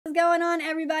What's going on,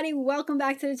 everybody? Welcome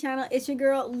back to the channel. It's your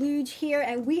girl Luge here,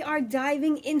 and we are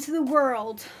diving into the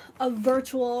world of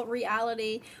virtual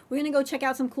reality. We're gonna go check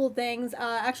out some cool things.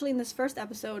 Actually, in this first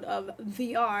episode of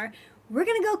VR, we're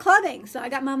gonna go clubbing. So I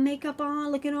got my makeup on,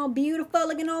 looking all beautiful,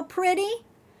 looking all pretty.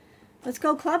 Let's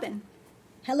go clubbing.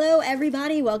 Hello,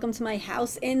 everybody. Welcome to my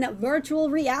house in virtual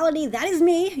reality. That is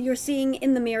me. You're seeing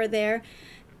in the mirror there.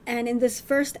 And in this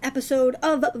first episode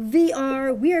of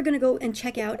VR, we are gonna go and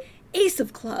check out Ace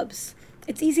of Clubs.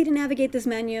 It's easy to navigate this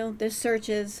menu. There's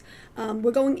searches.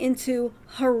 We're going into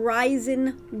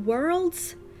Horizon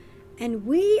Worlds, and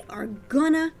we are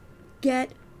gonna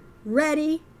get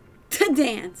ready to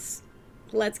dance.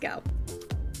 Let's go.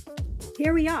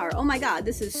 Here we are. Oh my God,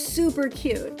 this is super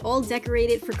cute. All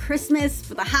decorated for Christmas,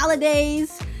 for the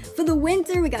holidays, for the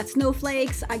winter. We got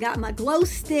snowflakes. I got my glow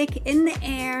stick in the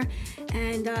air,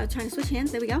 and trying to switch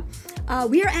hands. There we go.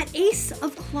 We are at Ace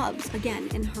of Clubs again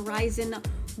in Horizon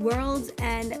Worlds,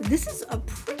 and this is a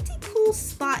pretty cool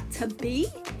spot to be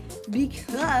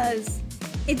because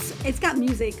it's got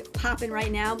music popping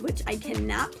right now, which I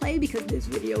cannot play because this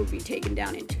video will be taken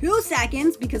down in 2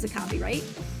 seconds because of copyright.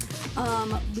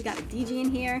 We got a DJ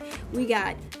in here. We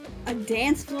got a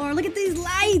dance floor. Look at these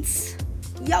lights.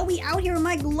 Yo, we out here with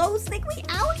my glow stick. We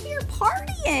out here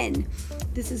partying.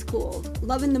 This is cool.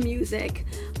 Loving the music.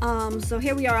 So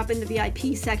here we are up in the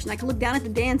VIP section. I can look down at the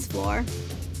dance floor.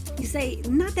 You say,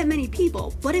 not that many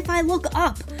people. But if I look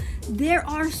up, there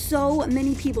are so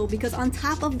many people because on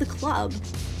top of the club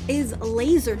is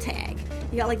laser tag.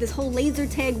 You got like this whole laser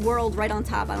tag world right on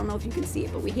top. I don't know if you can see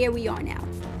it, but here we are now.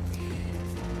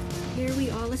 Here we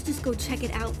are. Let's just go check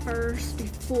it out first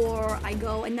before I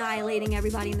go annihilating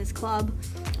everybody in this club.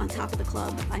 On top of the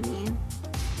club, I mean.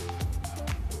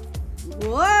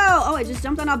 Whoa! Oh, I just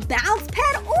jumped on a bounce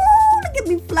pad. Oh, look at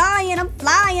me flying. I'm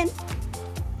flying.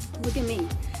 Look at me.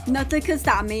 Nothing can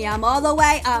stop me. I'm all the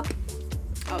way up.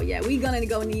 Oh yeah, we're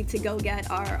gonna need to go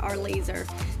get our laser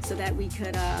so that we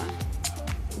could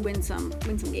win some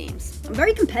games. I'm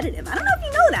very competitive. I don't know if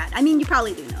you know that. I mean, you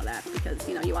probably do know that because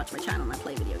you know you watch my channel and I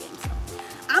play video games. So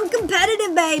I'm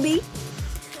competitive, baby.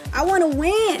 I want to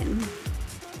win.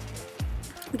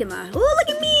 Look at my, oh, look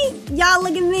at me. Y'all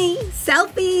look at me.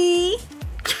 Selfie.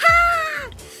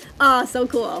 Oh, so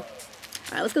cool. All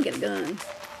right, let's go get a gun.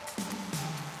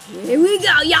 Here we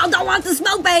go. Y'all don't want the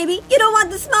smoke, baby. You don't want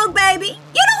the smoke, baby.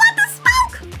 You don't want the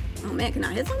smoke. Oh, man, can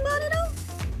I hit somebody, though?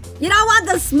 You don't want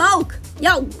the smoke.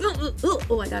 Yo.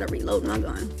 Oh, I got to reload my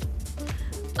gun.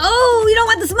 Oh, you don't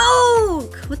want the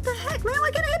smoke. What the heck, man?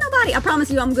 Why can't I hit nobody? I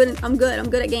promise you I'm good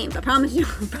at games. I promise you.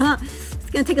 It's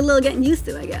gonna take a little getting used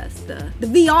to, I guess. The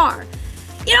VR.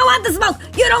 You don't want the smoke.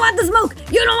 You don't want the smoke.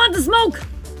 You don't want the smoke.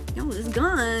 Yo, this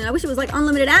gun. I wish it was like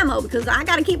unlimited ammo because I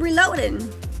gotta keep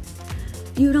reloading.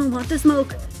 You don't want the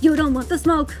smoke. You don't want the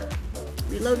smoke.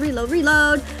 Reload, reload,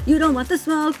 reload. You don't want the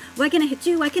smoke. Why can't I hit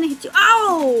you? Why can't I hit you?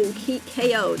 Oh,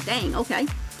 KO. Dang. Okay.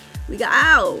 We got.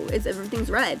 Ow. Everything's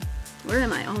red. Where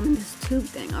am I? Oh, I'm in this tube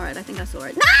thing. All right, I think I saw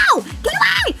it. No! Get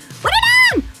away! Put it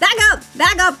on! Back up!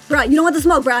 Back up! Bro, you don't want the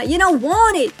smoke, bro. You don't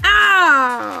want it.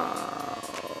 Oh,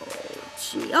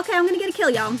 gee. Okay, I'm going to get a kill,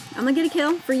 y'all. I'm going to get a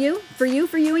kill for you, for you,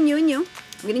 for you, and you, and you.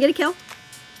 I'm going to get a kill.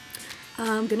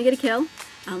 I'm going to get a kill.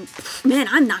 Man,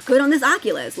 I'm not good on this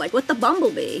Occulus. Like, what the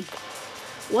bumblebee?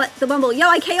 What the bumble? Yo,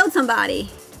 I KO'd somebody.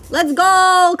 Let's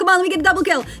go! Come on, let me get a double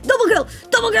kill. Double kill!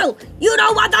 Double kill! You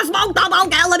don't want the smoke! Double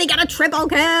kill! Let me get a triple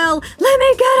kill! Let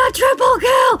me get a triple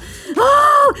kill!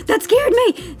 Oh! That scared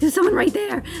me! There's someone right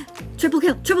there. Triple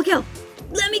kill! Triple kill!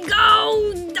 Let me go!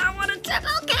 I want a triple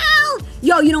kill!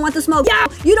 Yo, you don't want the smoke! Yo!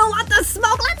 You don't want the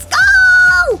smoke! Let's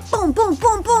go! Boom! Boom!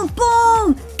 Boom! Boom!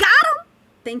 Boom! Got him!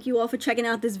 Thank you all for checking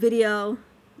out this video.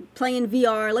 Playing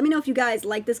VR. Let me know if you guys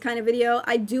like this kind of video.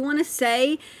 I do want to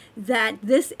say that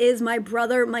this is my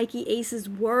brother Mikey Ace's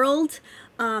world.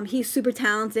 He's super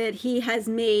talented. He has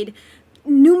made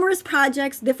numerous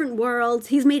projects, different worlds.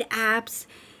 He's made apps.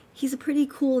 He's a pretty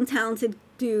cool and talented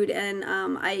dude, and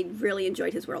I really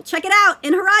enjoyed his world. Check it out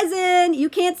in Horizon. You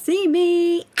can't see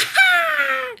me.